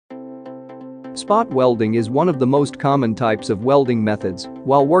Spot welding is one of the most common types of welding methods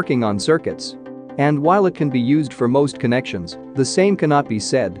while working on circuits. And while it can be used for most connections, the same cannot be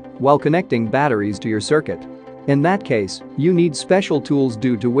said while connecting batteries to your circuit. In that case, you need special tools,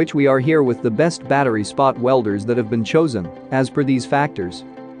 due to which we are here with the best battery spot welders that have been chosen as per these factors.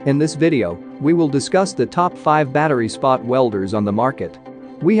 In this video, we will discuss the top 5 battery spot welders on the market.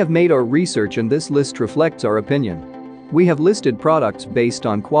 We have made our research and this list reflects our opinion. We have listed products based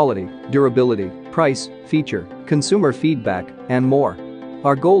on quality, durability, price, feature, consumer feedback, and more.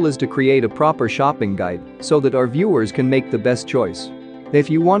 Our goal is to create a proper shopping guide so that our viewers can make the best choice. If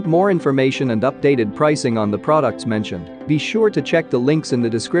you want more information and updated pricing on the products mentioned, be sure to check the links in the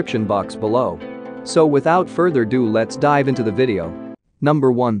description box below. So without further ado, let's dive into the video.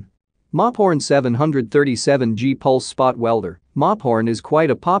 Number 1. Mophorn 737G Pulse Spot Welder. Mophorn is quite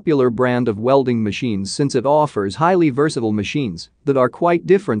a popular brand of welding machines since it offers highly versatile machines that are quite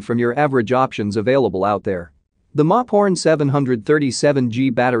different from your average options available out there. The Mophorn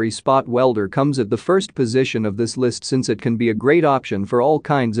 737G battery spot welder comes at the first position of this list since it can be a great option for all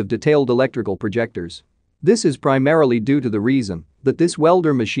kinds of detailed electrical projectors. This is primarily due to the reason that this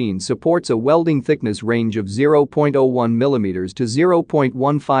welder machine supports a welding thickness range of 0.01 mm to 0.15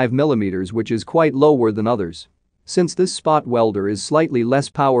 mm, which is quite lower than others. Since this spot welder is slightly less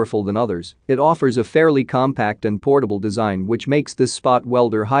powerful than others, it offers a fairly compact and portable design, which makes this spot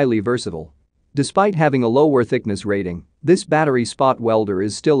welder highly versatile. Despite having a lower thickness rating, this battery spot welder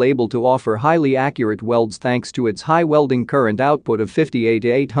is still able to offer highly accurate welds thanks to its high welding current output of 50 A to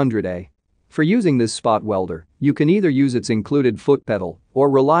 800 A. For using this spot welder, you can either use its included foot pedal or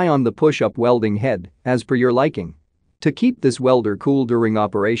rely on the push-up welding head, as per your liking. To keep this welder cool during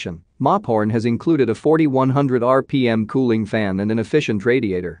operation, Mophorn has included a 4100 RPM cooling fan and an efficient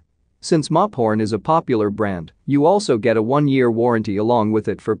radiator. Since Mophorn is a popular brand, you also get a 1-year warranty along with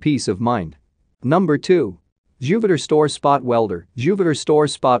it for peace of mind. Number 2. Jupiter Store Spot Welder. Jupiter Store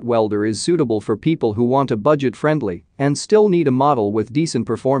Spot Welder is suitable for people who want a budget-friendly and still need a model with decent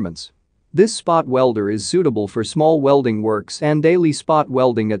performance. This spot welder is suitable for small welding works and daily spot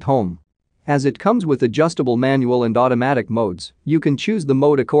welding at home. As it comes with adjustable manual and automatic modes, you can choose the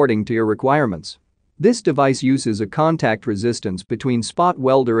mode according to your requirements. This device uses a contact resistance between spot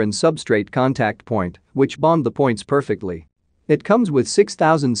welder and substrate contact point, which bond the points perfectly. It comes with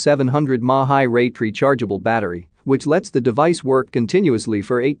 6700 mAh high-rate rechargeable battery, which lets the device work continuously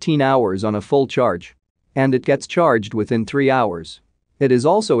for 18 hours on a full charge. And it gets charged within 3 hours. It is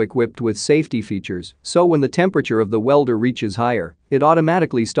also equipped with safety features, so when the temperature of the welder reaches higher, it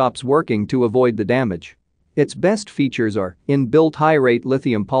automatically stops working to avoid the damage. Its best features are inbuilt high-rate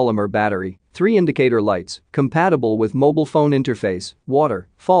lithium polymer battery, 3 indicator lights, compatible with mobile phone interface, water,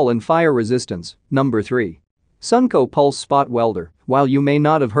 fall and fire resistance. Number 3. Sunco Pulse Spot Welder. While you may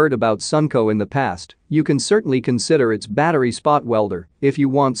not have heard about Sunco in the past, you can certainly consider its battery spot welder if you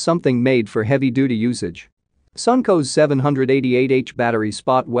want something made for heavy-duty usage. Sunco's 788H battery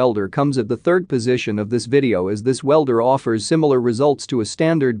spot welder comes at the third position of this video, as this welder offers similar results to a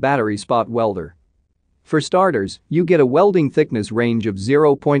standard battery spot welder. For starters, you get a welding thickness range of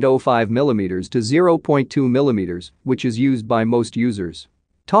 0.05 mm to 0.2 mm, which is used by most users.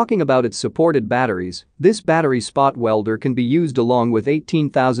 Talking about its supported batteries, this battery spot welder can be used along with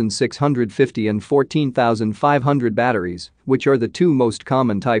 18,650 and 14,500 batteries, which are the 2 most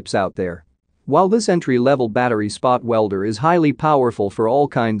common types out there. While this entry-level battery spot welder is highly powerful for all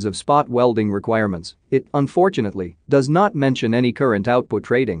kinds of spot welding requirements, it, unfortunately, does not mention any current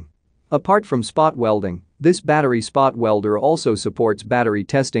output rating. Apart from spot welding, this battery spot welder also supports battery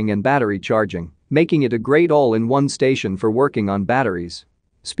testing and battery charging, making it a great all-in-one station for working on batteries.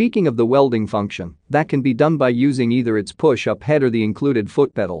 Speaking of the welding function, that can be done by using either its push-up head or the included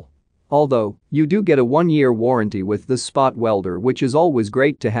foot pedal. Although, you do get a 1-year warranty with this spot welder, which is always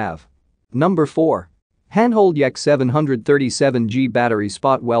great to have. Number 4. Handhold YEK 737G Battery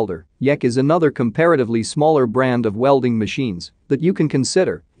Spot Welder. YEK is another comparatively smaller brand of welding machines that you can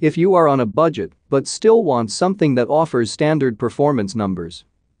consider if you are on a budget but still want something that offers standard performance numbers.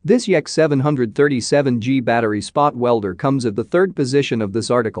 This YEK 737G battery spot welder comes at the third position of this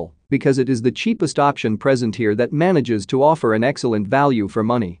article because it is the cheapest option present here that manages to offer an excellent value for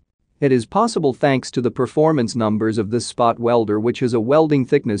money. It is possible thanks to the performance numbers of this spot welder, which has a welding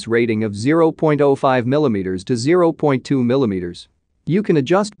thickness rating of 0.05 mm to 0.2 mm. You can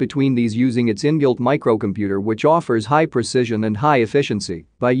adjust between these using its inbuilt microcomputer, which offers high precision and high efficiency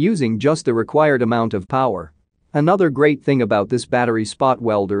by using just the required amount of power. Another great thing about this battery spot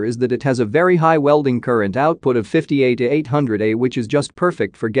welder is that it has a very high welding current output of 50 A to 800 A, which is just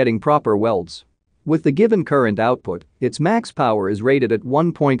perfect for getting proper welds. With the given current output, its max power is rated at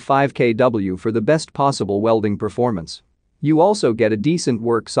 1.5 kW for the best possible welding performance. You also get a decent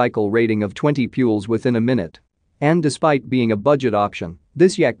work cycle rating of 20 joules within a minute. And despite being a budget option,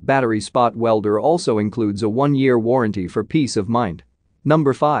 this YEK battery spot welder also includes a 1-year warranty for peace of mind.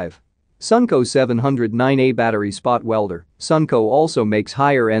 Number 5. Sunco 709A battery spot welder. Sunco also makes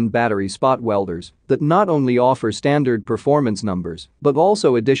higher-end battery spot welders that not only offer standard performance numbers but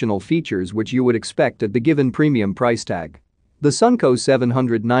also additional features which you would expect at the given premium price tag. The Sunco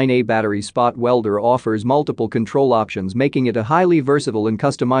 709A battery spot welder offers multiple control options, making it a highly versatile and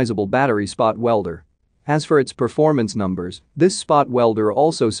customizable battery spot welder. As for its performance numbers, this spot welder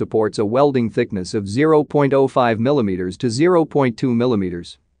also supports a welding thickness of 0.05 mm to 0.2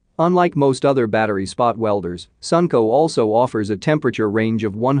 mm. Unlike most other battery spot welders, Sunco also offers a temperature range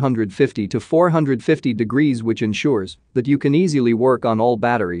of 150 to 450 degrees, which ensures that you can easily work on all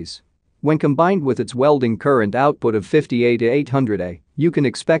batteries. When combined with its welding current output of 58 to 800A, you can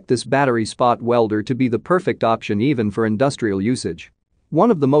expect this battery spot welder to be the perfect option even for industrial usage.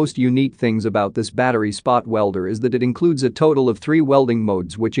 One of the most unique things about this battery spot welder is that it includes a total of 3 welding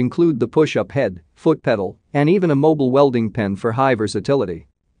modes, which include the push-up head, foot pedal, and even a mobile welding pen for high versatility.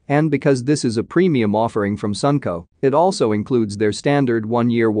 And because this is a premium offering from Sunco, it also includes their standard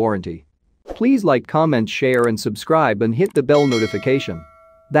 1-year warranty. Please like, comment, share and subscribe and hit the bell notification.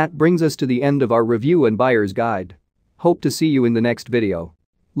 That brings us to the end of our review and buyer's guide. Hope to see you in the next video.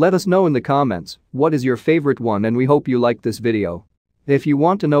 Let us know in the comments what is your favorite one, and we hope you liked this video. If you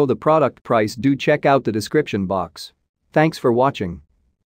want to know the product price, do check out the description box. Thanks for watching.